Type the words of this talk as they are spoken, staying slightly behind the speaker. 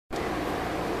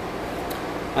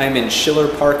I'm in Schiller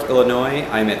Park, Illinois.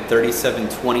 I'm at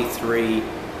 3723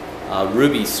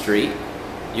 Ruby Street,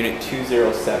 Unit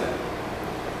 207.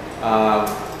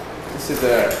 This is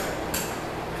a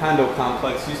condo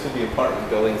complex. Used to be apartment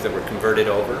buildings that were converted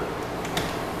over.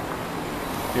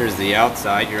 Here's the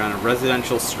outside. You're on a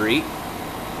residential street.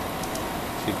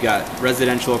 So you've got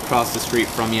residential across the street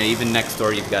from you. Even next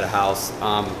door you've got a house.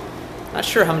 Not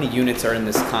sure how many units are in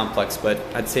this complex, but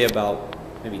I'd say about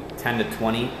maybe 10 to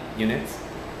 20 units.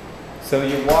 So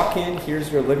you walk in,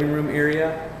 here's your living room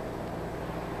area.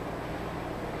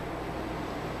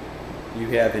 You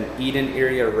have an eat-in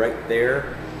area right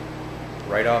there,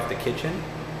 right off the kitchen.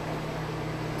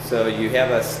 So you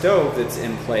have a stove that's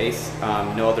in place,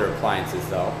 no other appliances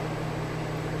though.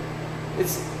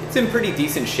 It's in pretty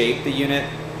decent shape, the unit.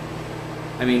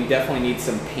 I mean, definitely needs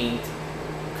some paint.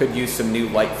 Could use some new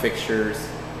light fixtures.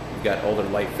 You've got older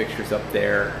light fixtures up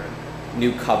there.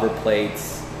 New cover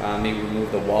plates. Maybe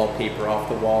remove the wallpaper off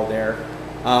the wall there.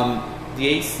 The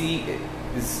AC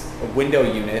is a window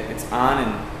unit. It's on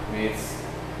and I mean, it's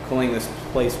cooling this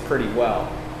place pretty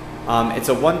well. It's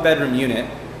a one-bedroom unit,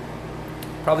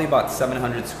 probably about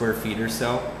 700 square feet or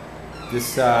so.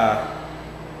 This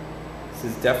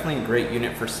is definitely a great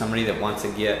unit for somebody that wants to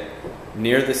get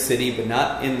near the city but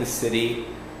not in the city.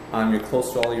 You're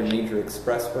close to all your major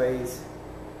expressways.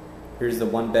 Here's the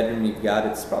one bedroom you've got.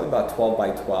 It's probably about 12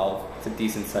 by 12. It's a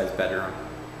decent sized bedroom.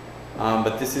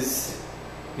 But this is,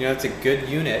 you know, it's a good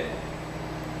unit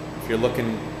if you're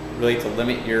looking really to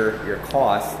limit your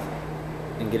cost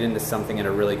and get into something at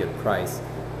a really good price.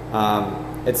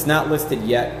 It's not listed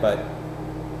yet, but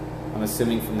I'm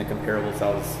assuming from the comparables I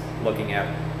was looking at,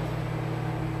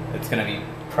 it's going to be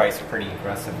priced pretty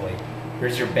aggressively.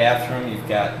 Here's your bathroom. You've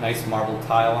got nice marble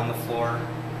tile on the floor,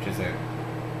 which is a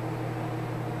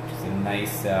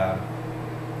nice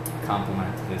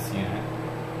complement to this unit.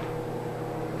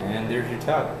 And there's your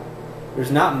tub.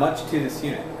 There's not much to this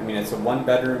unit. I mean, it's a one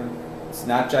bedroom. It's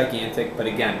not gigantic, but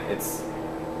again, this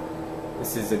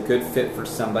is a good fit for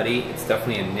somebody. It's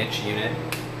definitely a niche unit,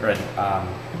 or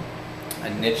a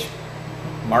niche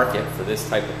market for this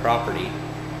type of property.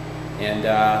 And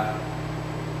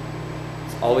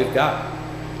it's all we've got.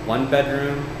 One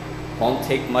bedroom. Won't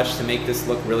take much to make this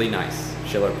look really nice.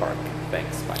 Schiller Park.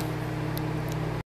 Thanks. Bye.